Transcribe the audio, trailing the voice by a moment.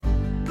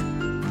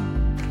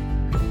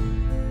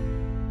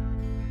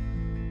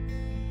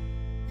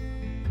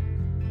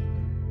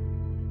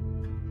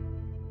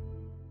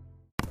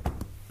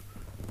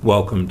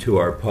Welcome to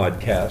our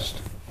podcast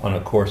on A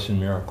Course in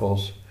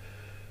Miracles.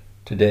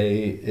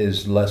 Today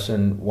is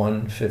lesson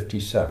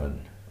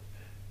 157.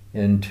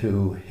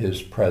 Into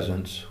His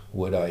presence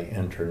would I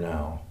enter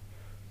now.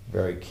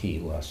 Very key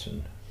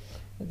lesson.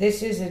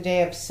 This is a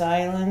day of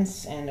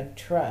silence and of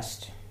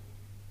trust.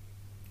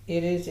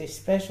 It is a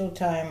special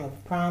time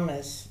of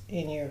promise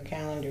in your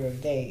calendar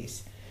of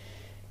days.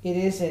 It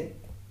is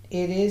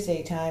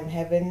a time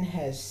heaven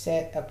has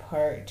set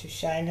apart to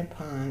shine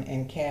upon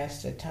and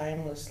cast a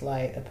timeless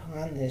light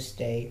upon this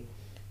day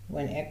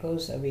when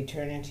echoes of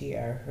eternity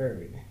are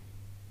heard.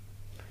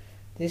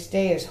 This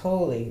day is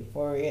holy,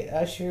 for it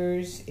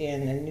ushers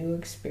in a new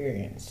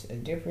experience, a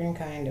different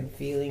kind of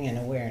feeling and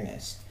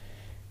awareness.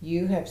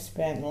 You have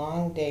spent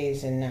long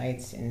days and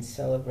nights in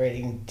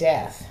celebrating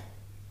death.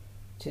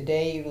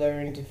 Today you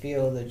learn to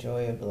feel the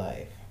joy of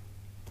life.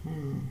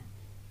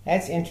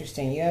 That's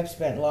interesting. You have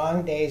spent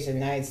long days and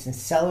nights in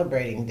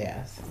celebrating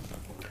death.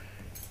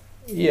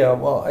 Yeah,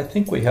 well, I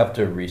think we have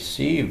to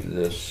receive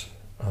this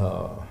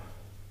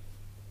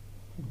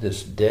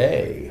this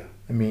day.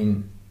 I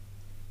mean,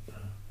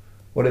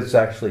 what it's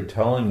actually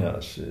telling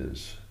us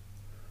is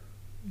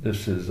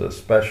this is a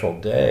special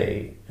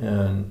day,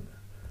 and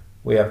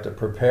we have to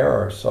prepare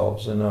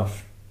ourselves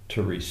enough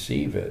to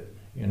receive it.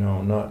 You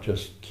know, not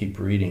just keep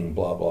reading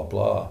blah blah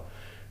blah.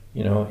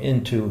 You know,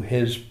 into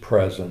His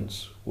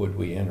presence would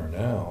we enter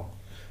now.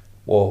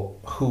 Well,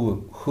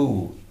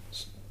 who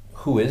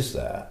is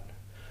that?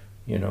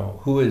 You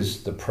know, who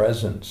is the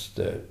presence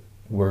that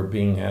we're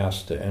being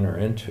asked to enter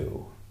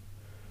into?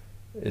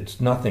 It's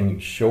nothing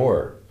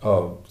short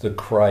of the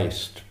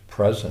Christ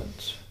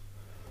presence.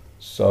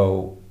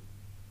 So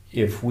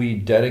if we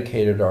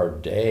dedicated our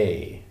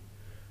day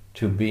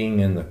to being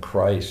in the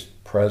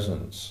Christ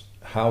presence,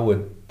 how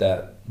would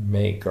that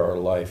make our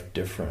life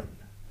different?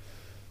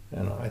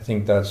 And I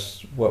think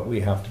that's what we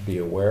have to be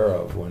aware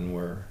of when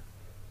we're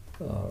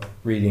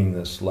reading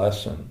this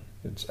lesson.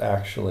 It's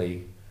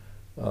actually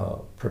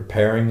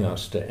preparing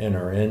us to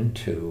enter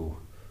into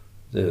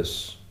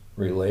this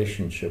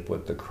relationship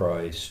with the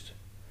Christ.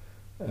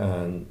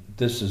 And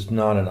this is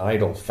not an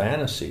idle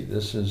fantasy.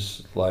 This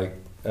is like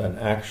an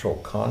actual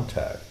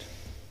contact.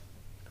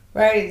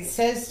 Right, it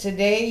says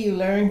today you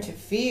learn to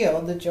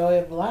feel the joy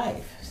of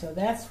life. So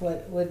that's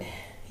what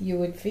you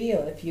would feel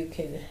if you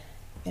could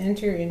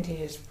enter into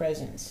His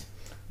presence.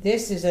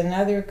 This is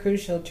another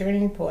crucial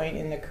turning point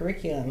in the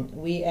curriculum.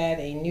 We add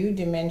a new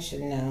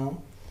dimension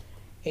now,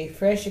 a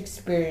fresh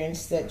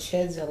experience that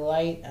sheds a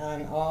light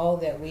on all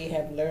that we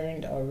have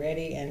learned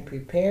already and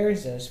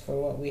prepares us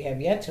for what we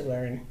have yet to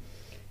learn.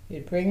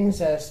 It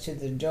brings us to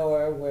the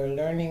door where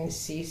learning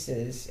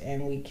ceases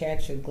and we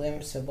catch a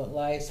glimpse of what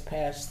lies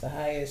past the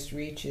highest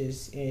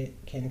reaches it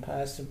can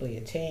possibly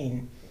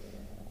attain.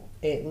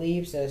 It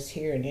leaves us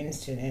here an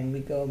instant and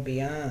we go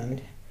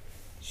beyond,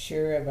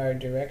 sure of our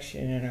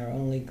direction and our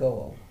only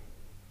goal.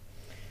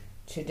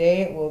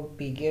 Today it will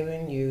be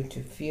given you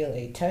to feel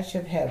a touch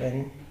of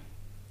heaven,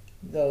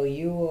 though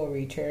you will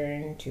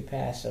return to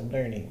passive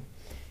learning.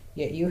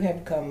 Yet you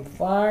have come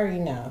far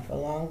enough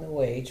along the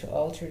way to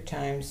alter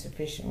time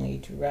sufficiently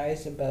to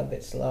rise above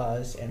its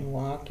laws and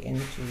walk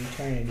into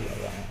eternity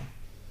alone.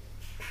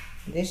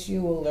 This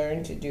you will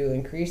learn to do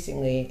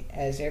increasingly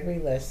as every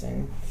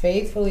lesson,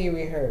 faithfully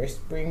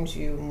rehearsed, brings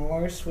you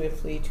more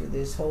swiftly to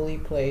this holy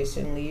place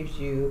and leaves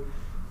you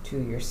to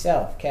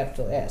yourself,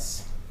 capital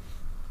S.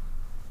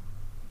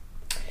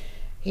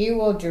 He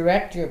will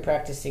direct your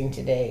practicing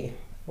today,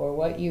 for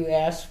what you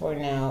ask for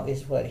now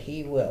is what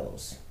He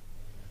wills.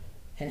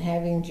 And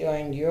having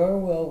joined your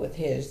will with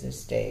His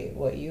this day,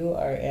 what you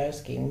are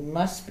asking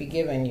must be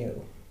given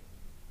you.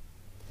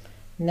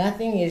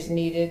 Nothing is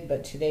needed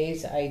but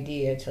today's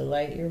idea to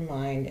light your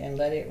mind and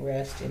let it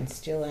rest in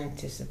still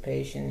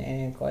anticipation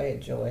and in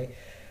quiet joy,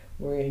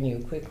 wherein you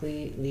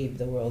quickly leave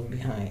the world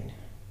behind.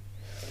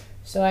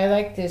 So I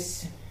like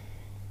this,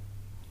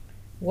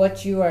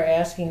 what you are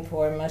asking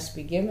for must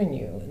be given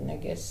you. And I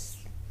guess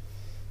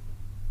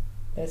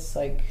that's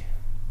like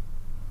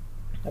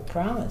a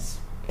promise.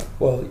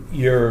 Well,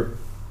 your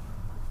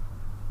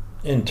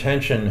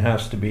intention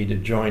has to be to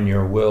join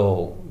your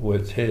will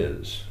with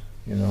His.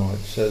 You know, it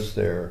says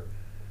there,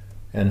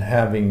 and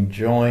having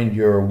joined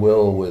your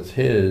will with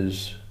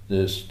His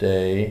this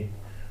day,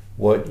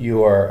 what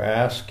you are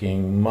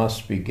asking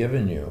must be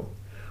given you.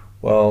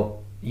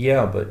 Well,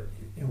 yeah, but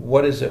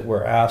what is it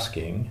we're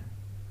asking?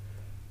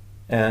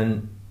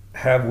 And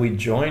have we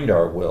joined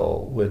our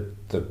will with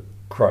the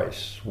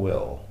Christ's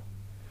will?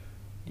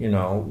 You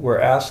know,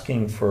 we're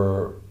asking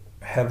for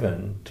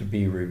heaven to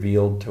be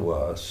revealed to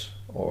us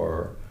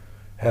or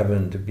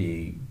heaven to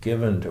be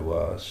given to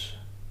us.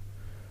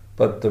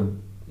 But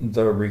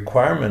the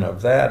requirement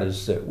of that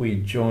is that we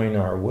join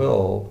our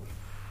will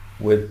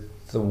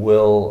with the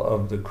will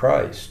of the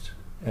Christ.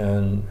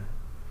 And,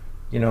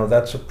 you know,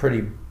 that's a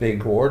pretty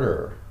big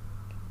order.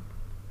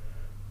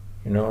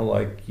 You know,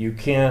 like you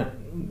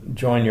can't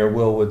join your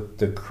will with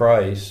the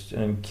Christ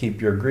and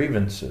keep your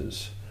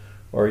grievances.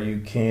 Or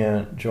you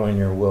can't join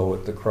your will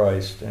with the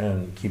Christ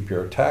and keep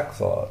your attack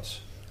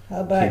thoughts. How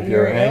about keep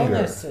your anger.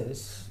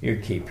 illnesses? You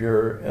keep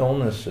your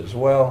illnesses.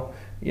 Well,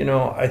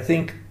 I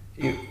think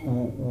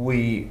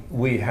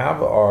we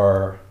have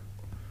our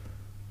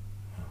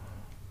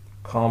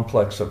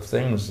complex of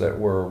things that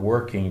we're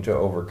working to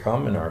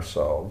overcome in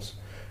ourselves.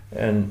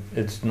 And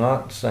it's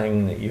not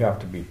saying that you have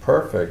to be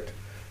perfect,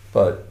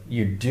 but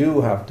you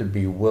do have to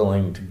be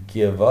willing to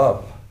give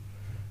up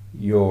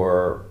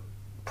your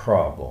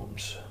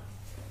problems.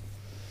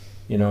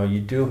 You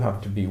do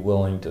have to be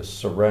willing to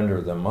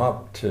surrender them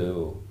up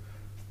to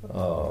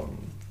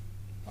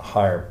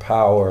higher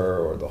power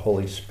or the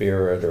Holy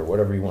Spirit or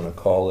whatever you want to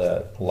call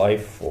that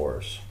life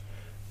force.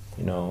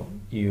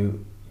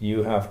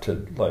 You have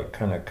to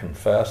kind of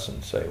confess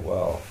and say,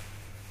 well,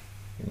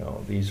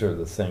 these are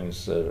the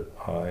things that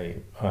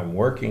I'm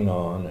working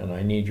on and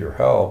I need your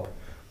help,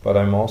 but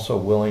I'm also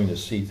willing to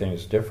see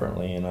things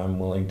differently and I'm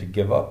willing to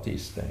give up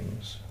these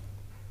things.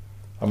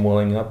 I'm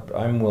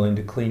willing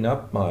to clean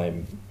up my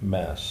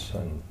mess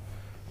and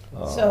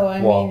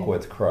walk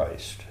with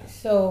Christ.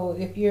 So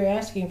if you're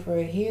asking for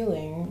a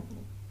healing,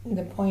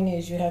 the point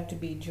is you have to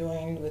be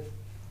joined with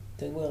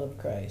the will of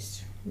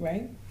Christ,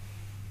 right?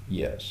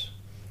 Yes.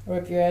 Or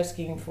if you're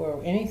asking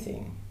for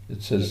anything.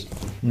 It says,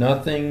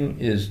 nothing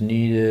is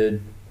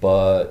needed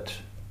but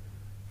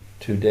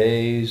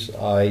today's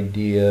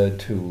idea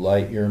to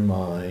light your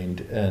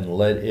mind and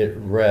let it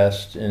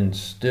rest in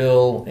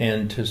still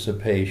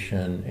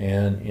anticipation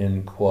and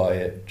in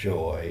quiet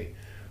joy,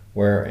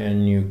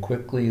 wherein you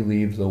quickly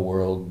leave the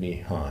world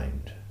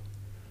behind.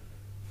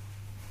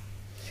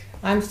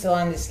 I'm still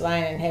on this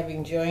line, and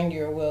having joined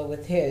your will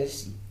with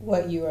His,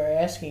 what you are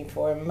asking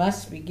for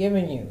must be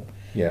given you.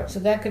 Yeah. So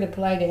that could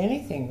apply to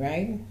anything,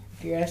 right?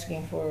 If you're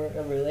asking for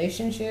a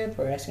relationship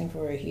or asking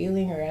for a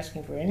healing or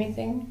asking for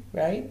anything,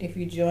 right? If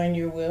you join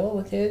your will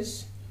with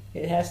His,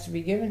 it has to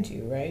be given to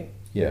you, right?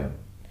 Yeah.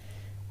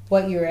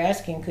 What you're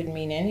asking could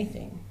mean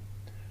anything,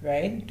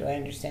 right? Do I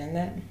understand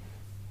that?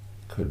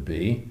 Could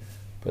be,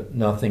 but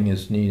nothing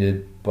is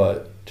needed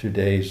but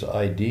today's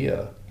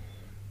idea.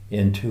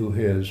 Into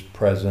His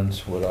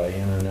presence would I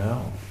enter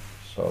now.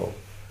 So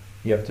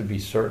you have to be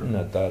certain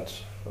that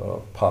that's a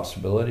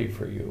possibility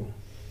for you.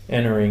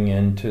 Entering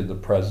into the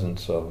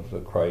presence of the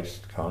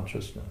Christ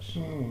consciousness.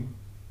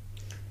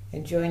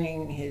 And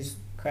joining His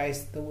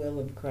Christ, the will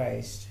of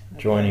Christ.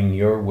 Okay. Joining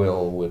your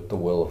will with the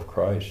will of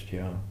Christ,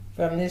 yeah.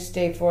 From this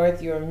day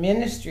forth, your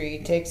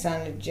ministry takes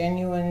on a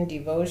genuine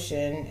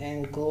devotion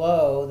and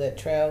glow that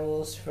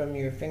travels from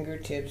your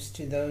fingertips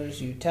to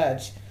those you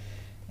touch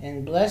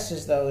and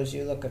blesses those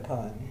you look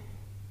upon.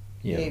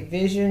 Yeah. A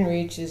vision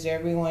reaches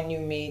everyone you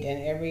meet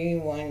and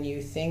everyone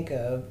you think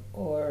of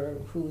or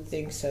who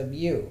thinks of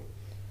you.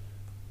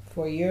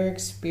 For your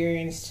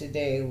experience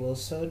today will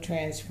so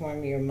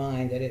transform your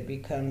mind that it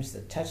becomes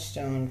the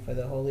touchstone for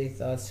the holy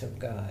thoughts of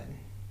God.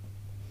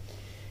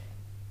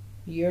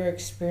 Your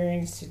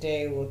experience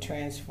today will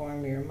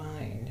transform your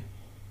mind.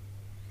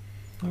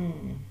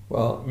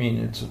 Well,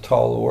 it's a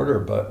tall order,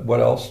 but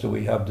what else do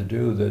we have to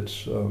do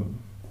that's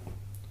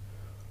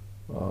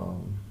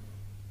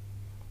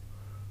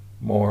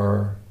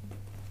more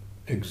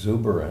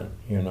exuberant,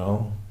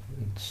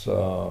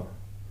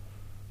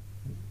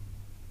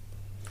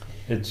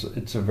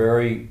 It's a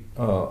very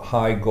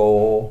high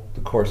goal.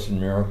 The Course in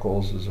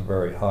Miracles is a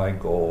very high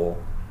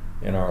goal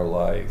in our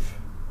life,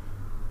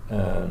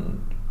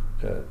 and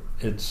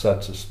it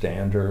sets a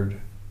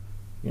standard,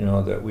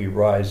 that we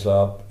rise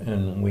up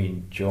and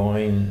we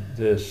join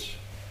this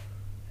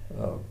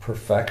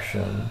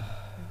perfection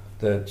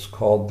that's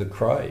called the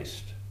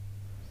Christ,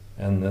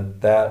 and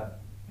that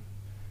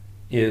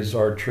is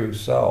our true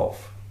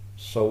self.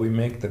 So we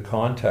make the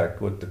contact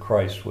with the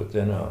Christ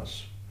within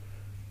us.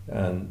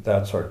 And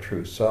that's our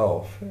true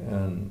self,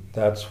 and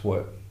that's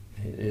what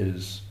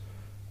is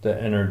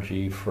the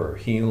energy for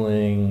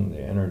healing,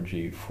 the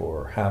energy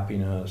for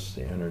happiness,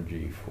 the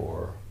energy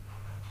for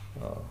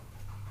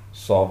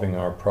solving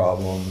our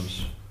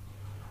problems.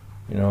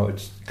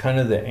 It's kind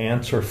of the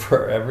answer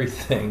for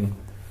everything.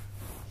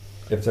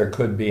 If there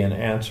could be an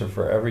answer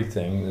for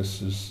everything,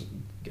 this is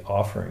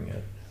offering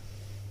it.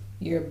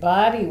 Your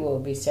body will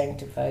be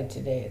sanctified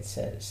today, it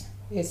says.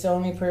 Its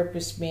only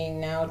purpose being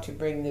now to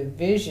bring the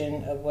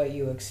vision of what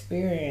you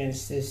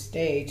experience this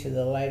day to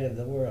the light of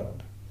the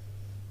world.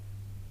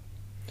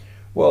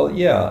 Well,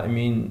 yeah,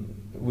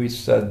 we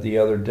said the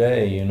other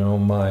day,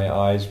 my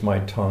eyes, my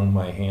tongue,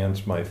 my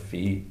hands, my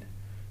feet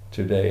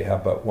today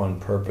have but one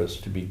purpose: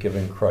 to be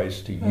given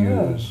Christ to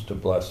use to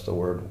bless the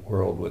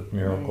world with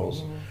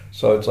miracles. Mm-hmm.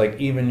 So it's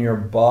like even your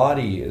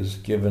body is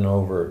given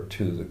over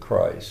to the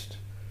Christ.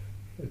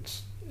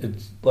 It's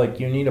like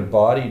you need a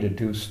body to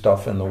do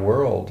stuff in the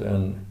world,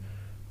 and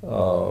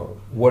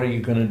what are you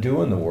going to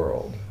do in the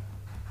world?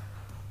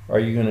 Are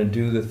you going to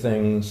do the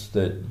things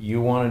that you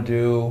want to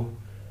do,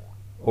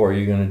 or are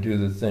you going to do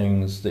the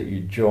things that you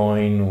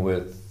join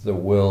with the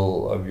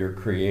will of your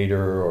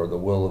Creator or the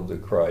will of the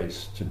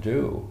Christ to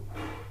do?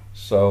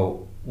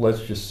 So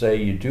let's just say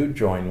you do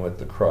join with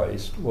the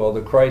Christ. Well,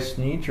 the Christ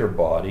needs your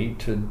body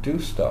to do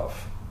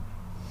stuff,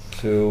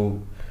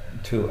 to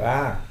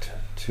act,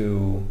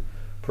 to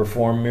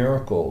perform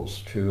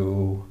miracles,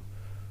 to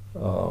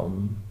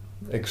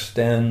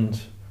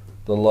extend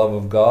the love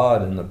of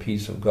God and the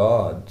peace of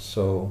God.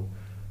 So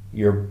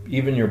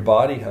even your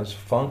body has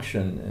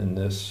function in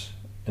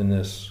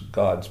this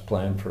God's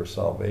plan for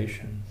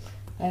salvation.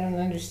 I don't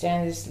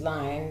understand this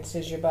line. It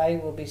says your body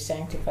will be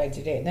sanctified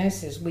today. And then it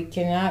says we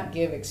cannot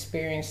give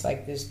experience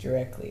like this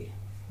directly.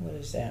 What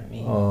does that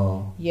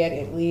mean? Yet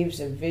it leaves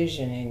a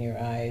vision in your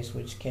eyes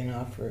which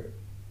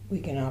we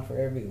can offer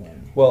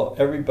everyone. Well,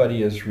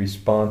 everybody is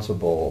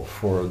responsible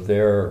for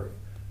their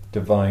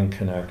divine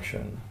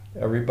connection.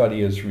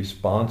 Everybody is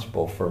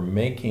responsible for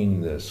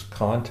making this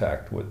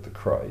contact with the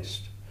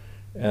Christ.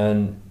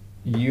 And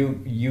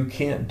you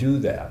can't do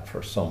that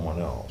for someone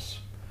else.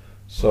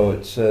 So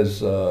it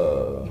says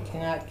you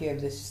cannot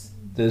give this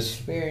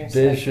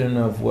vision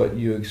of what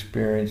you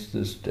experienced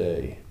this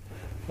day.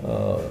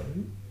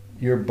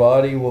 Your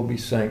body will be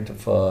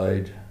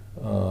sanctified.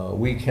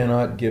 We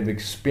cannot give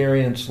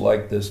experience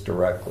like this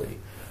directly.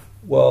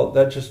 Well,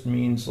 that just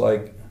means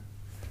like,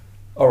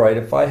 all right,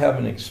 if I have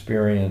an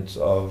experience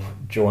of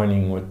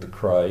joining with the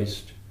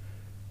Christ,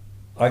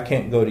 I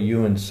can't go to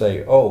you and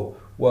say, oh,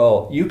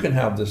 well, you can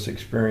have this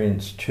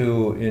experience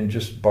too and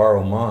just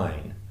borrow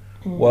mine.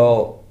 Mm-hmm.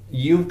 Well,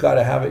 you've got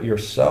to have it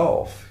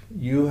yourself.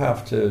 You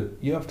have to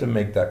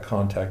make that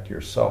contact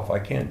yourself. I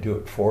can't do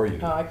it for you.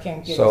 Oh, I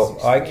can't get so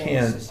I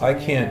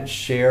can't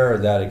share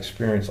that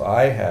experience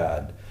I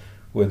had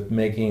with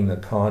making the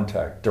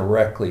contact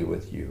directly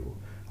with you.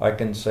 I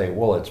can say,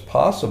 well, it's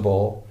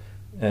possible,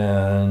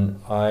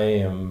 and I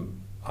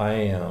am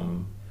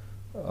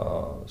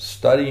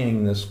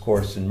studying this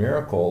Course in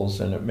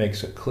Miracles, and it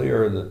makes it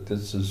clear that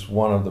this is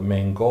one of the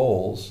main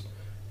goals,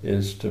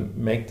 is to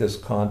make this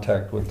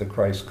contact with the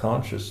Christ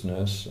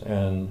consciousness,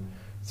 and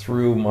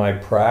through my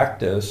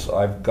practice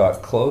I've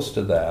got close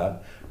to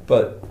that.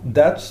 But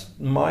that's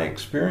my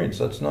experience,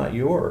 that's not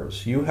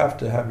yours. You have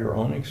to have your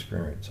own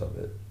experience of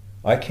it.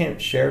 I can't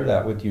share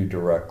that with you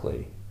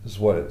directly, is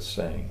what it's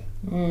saying.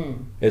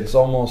 It's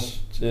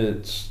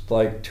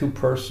like too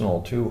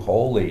personal, too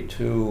holy,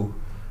 too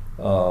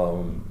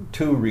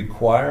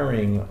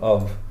requiring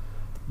of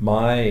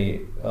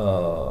my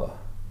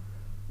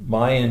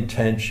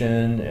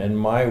intention and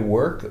my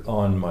work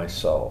on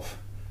myself.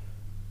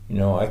 You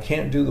know, I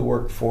can't do the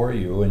work for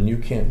you, and you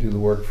can't do the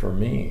work for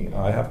me.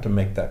 I have to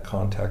make that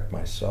contact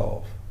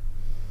myself.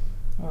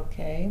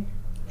 Okay.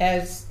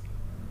 As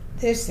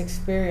this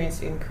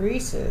experience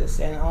increases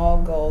and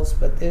all goals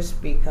but this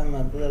become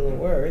of little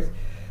worth,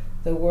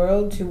 the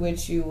world to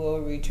which you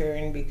will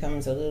return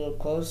becomes a little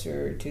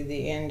closer to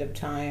the end of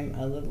time,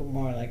 a little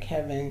more like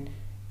heaven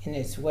in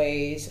its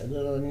ways, a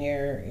little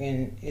nearer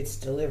in its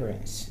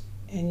deliverance.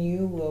 And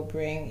you will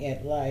bring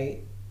it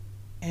light,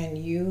 and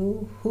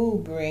you who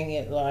bring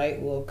it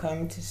light will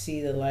come to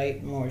see the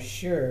light more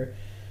sure,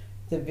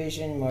 the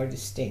vision more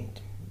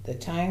distinct. The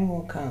time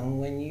will come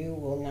when you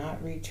will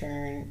not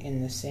return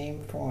in the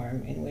same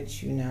form in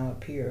which you now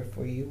appear,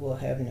 for you will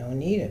have no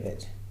need of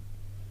it.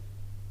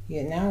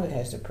 Yet now it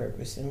has a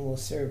purpose and will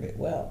serve it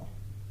well.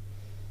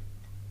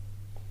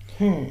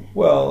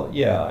 Well,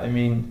 yeah, I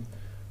mean,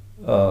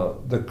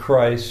 the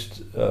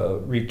Christ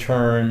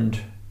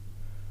returned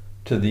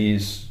to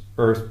these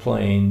earth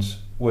planes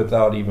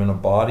without even a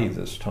body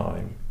this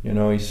time. You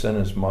know, he sent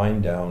his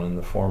mind down in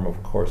the form of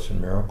A Course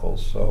in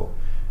Miracles, so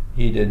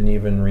he didn't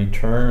even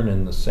return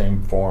in the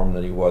same form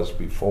that he was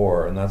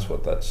before, and that's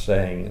what that's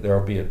saying.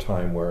 There'll be a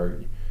time where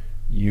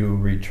you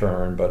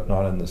return, but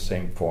not in the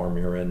same form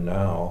you're in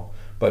now.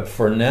 But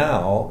for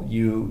now,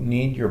 you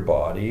need your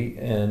body,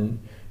 and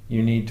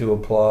you need to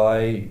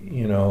apply,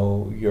 you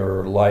know,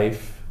 your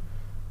life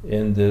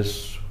in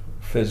this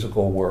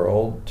physical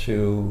world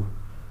to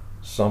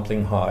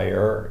something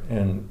higher,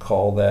 and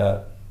call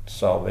that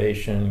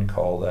salvation,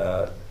 call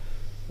that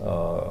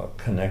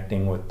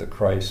connecting with the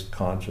Christ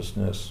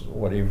consciousness,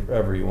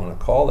 whatever you want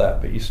to call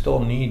that. But you still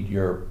need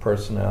your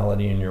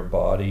personality and your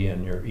body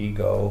and your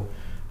ego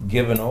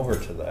given over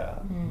to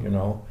that, you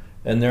know.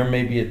 And there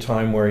may be a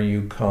time where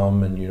you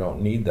come and you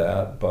don't need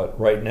that, but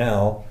right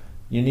now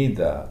you need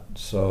that.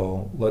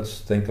 So let's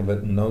think of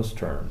it in those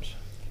terms.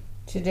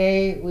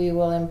 Today we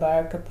will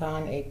embark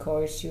upon a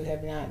course you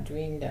have not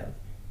dreamed of,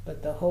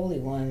 but the Holy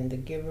One, the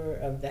giver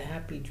of the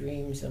happy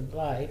dreams of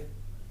life,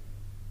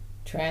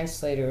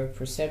 translator of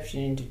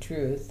perception into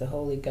truth, the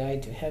holy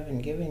guide to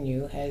heaven given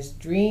you, has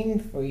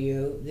dreamed for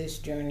you this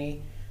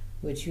journey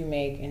which you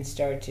make and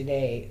start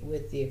today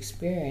with the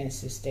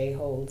experience this day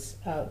holds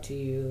out to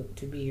you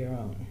to be your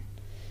own.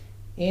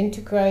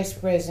 Into Christ's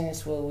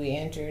presence will we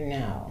enter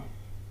now,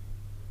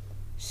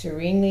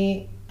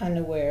 serenely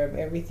unaware of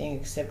everything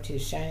except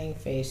his shining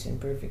face in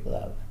perfect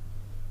love.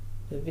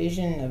 The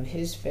vision of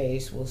his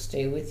face will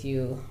stay with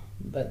you,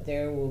 but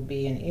there will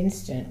be an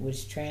instant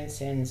which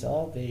transcends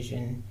all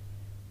vision,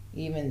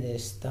 even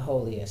this, the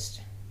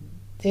holiest.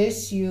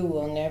 This you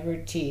will never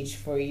teach,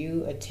 for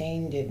you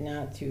attained it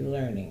not through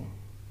learning.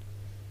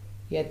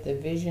 Yet the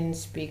vision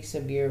speaks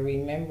of your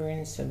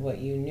remembrance of what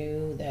you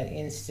knew that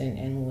instant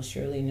and will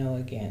surely know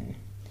again.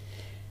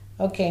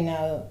 Okay,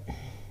 now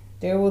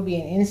There will be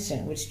an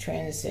instant which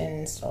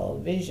transcends all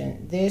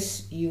vision.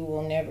 This you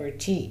will never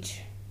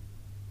teach,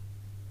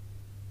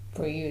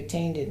 for you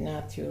attained it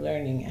not through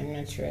learning. I'm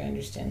not sure I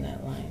understand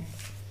that line.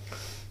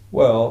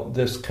 Well,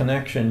 this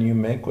connection you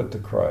make with the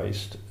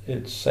Christ,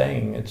 it's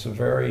saying it's a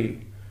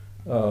very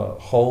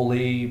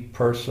holy,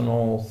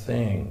 personal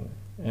thing,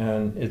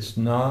 and it's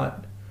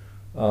not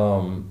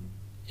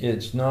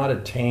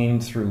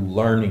attained through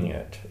learning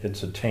it.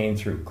 It's attained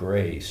through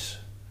grace.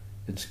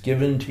 It's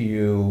given to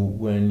you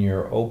when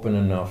you're open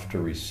enough to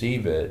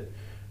receive it,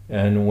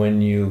 and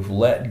when you've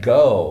let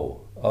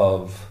go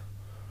of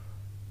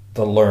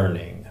the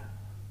learning.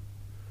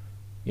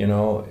 You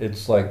know,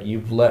 it's like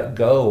you've let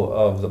go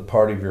of the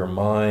part of your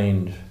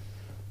mind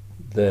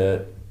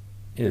that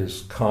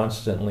is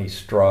constantly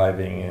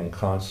striving and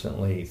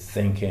constantly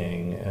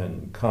thinking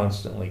and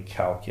constantly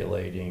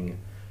calculating,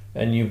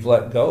 and you've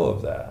let go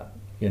of that,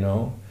 you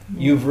know?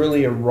 Mm-hmm. You've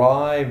really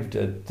arrived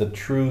at the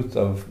truth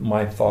of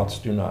my thoughts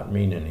do not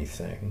mean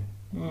anything.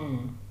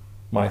 Mm.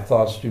 My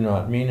thoughts do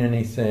not mean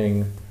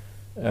anything,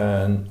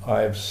 and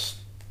I've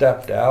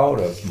stepped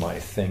out of my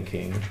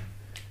thinking,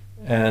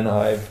 and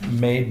I've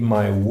made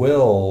my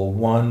will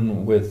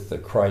one with the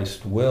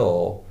Christ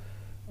will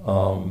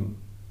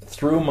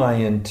through my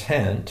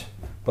intent,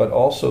 but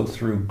also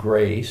through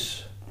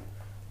grace.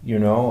 You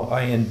know,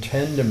 I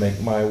intend to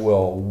make my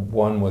will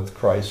one with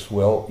Christ's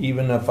will,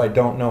 even if I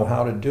don't know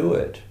how to do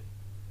it.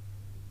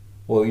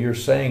 Well, you're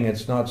saying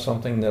it's not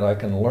something that I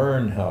can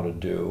learn how to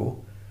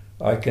do.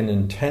 I can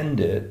intend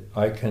it,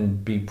 I can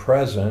be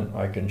present,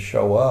 I can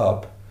show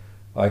up,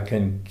 I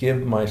can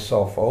give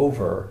myself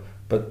over,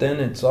 but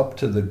then it's up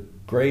to the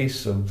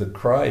grace of the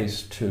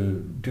Christ to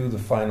do the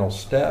final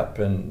step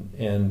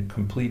and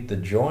complete the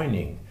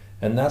joining.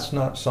 And that's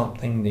not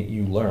something that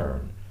you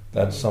learn.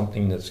 That's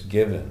something that's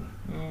given.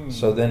 Mm.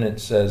 So then it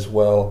says,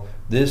 well,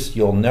 this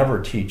you'll never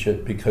teach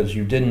it because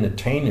you didn't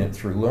attain it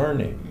through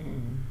learning.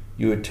 Mm.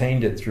 You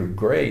attained it through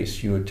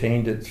grace. You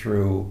attained it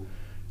through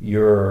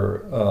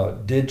your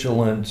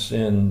diligence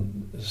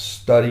in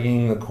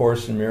studying the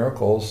Course in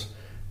Miracles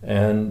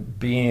and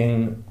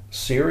being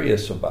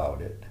serious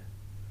about it.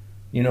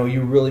 You know,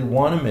 you really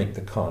want to make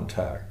the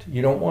contact.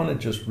 You don't want to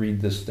just read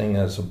this thing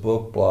as a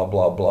book, blah,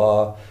 blah,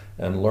 blah,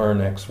 and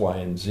learn X, Y,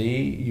 and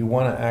Z. You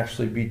want to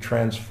actually be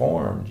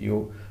transformed.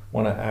 You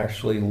want to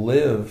actually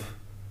live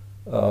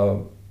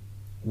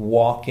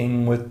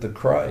walking with the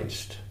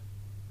Christ.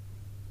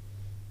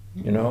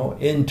 You know,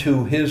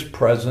 into His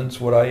presence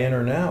would I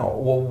enter now.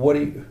 Well,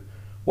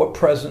 what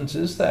presence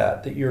is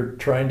that you're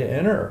trying to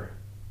enter?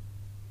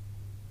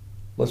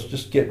 Let's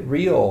just get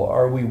real.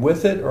 Are we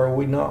with it or are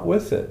we not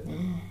with it?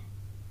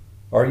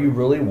 Are you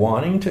really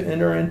wanting to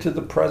enter into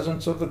the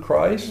presence of the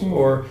Christ,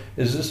 or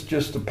is this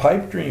just a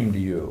pipe dream to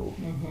you?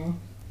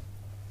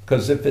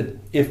 Because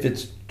if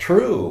it's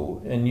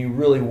true and you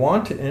really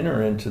want to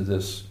enter into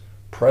this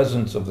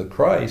presence of the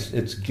Christ,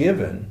 it's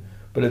given,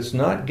 but it's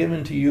not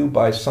given to you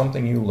by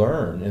something you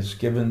learn. It's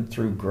given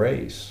through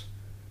grace.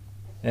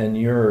 And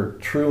your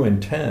true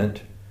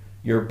intent,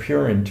 your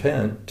pure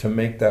intent to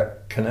make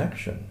that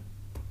connection.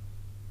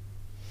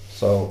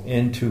 So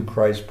into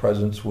Christ's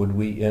presence would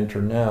we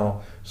enter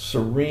now,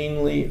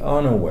 serenely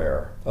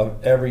unaware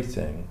of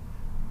everything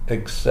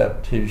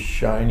except His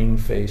shining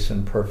face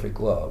and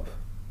perfect love.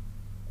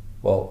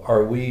 Well,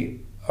 are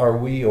we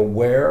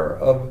aware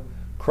of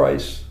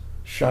Christ's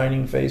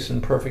shining face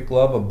and perfect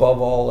love above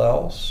all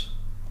else?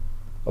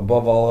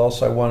 Above all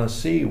else I want to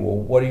see. Well,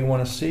 what do you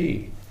want to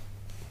see?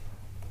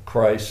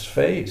 Christ's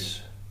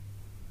face.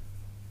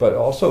 But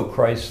also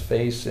Christ's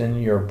face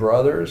in your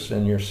brothers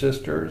and your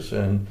sisters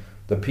and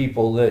the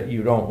people that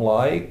you don't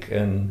like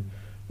and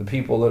the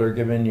people that are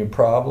giving you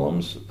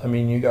problems. I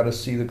mean, you got to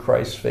see the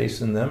Christ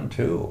face in them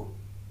too.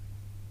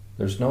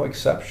 There's no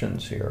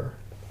exceptions here.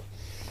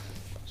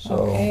 So,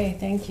 okay,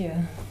 thank you.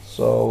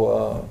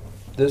 So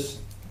this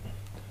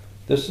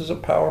is a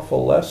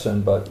powerful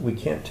lesson, but we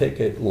can't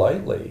take it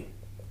lightly.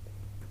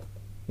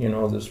 You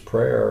know, this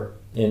prayer,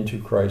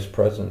 into Christ's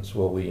presence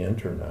will we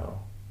enter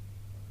now,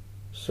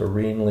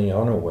 serenely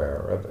unaware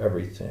of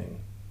everything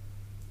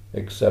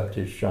except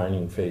His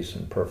shining face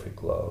and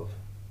perfect love.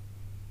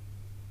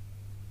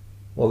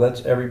 Well,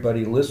 that's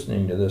everybody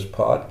listening to this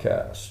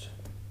podcast.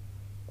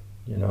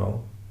 You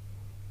know,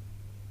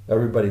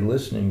 everybody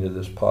listening to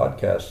this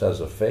podcast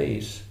has a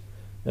face,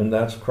 and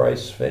that's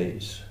Christ's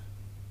face.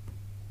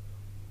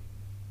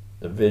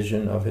 The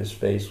vision of His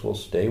face will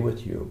stay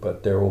with you,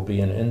 but there will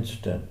be an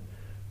instant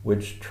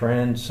which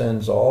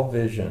transcends all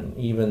vision,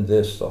 even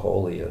this, the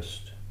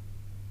holiest.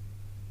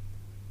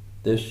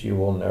 This you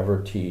will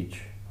never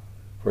teach,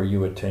 for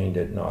you attained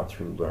it not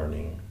through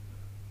learning.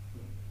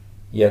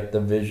 Yet the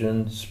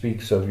vision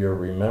speaks of your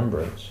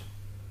remembrance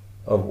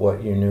of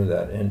what you knew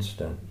that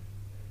instant,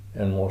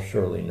 and will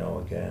surely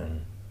know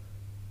again.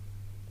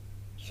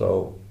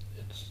 So,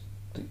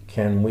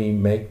 can we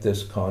make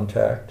this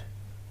contact?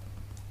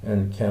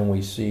 And can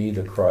we see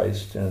the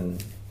Christ in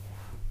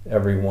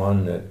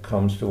everyone that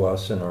comes to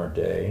us in our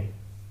day?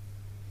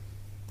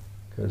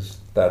 Because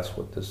that's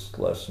what this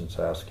lesson's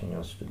asking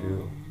us to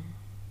do.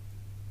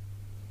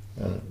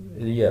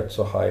 And yeah, it's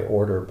a high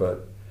order,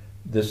 but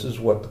this is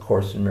what the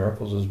Course in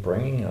Miracles is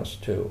bringing us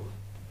to.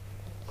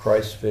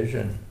 Christ's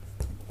vision.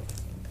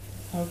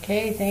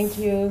 Okay, thank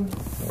you.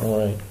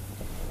 All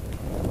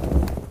right.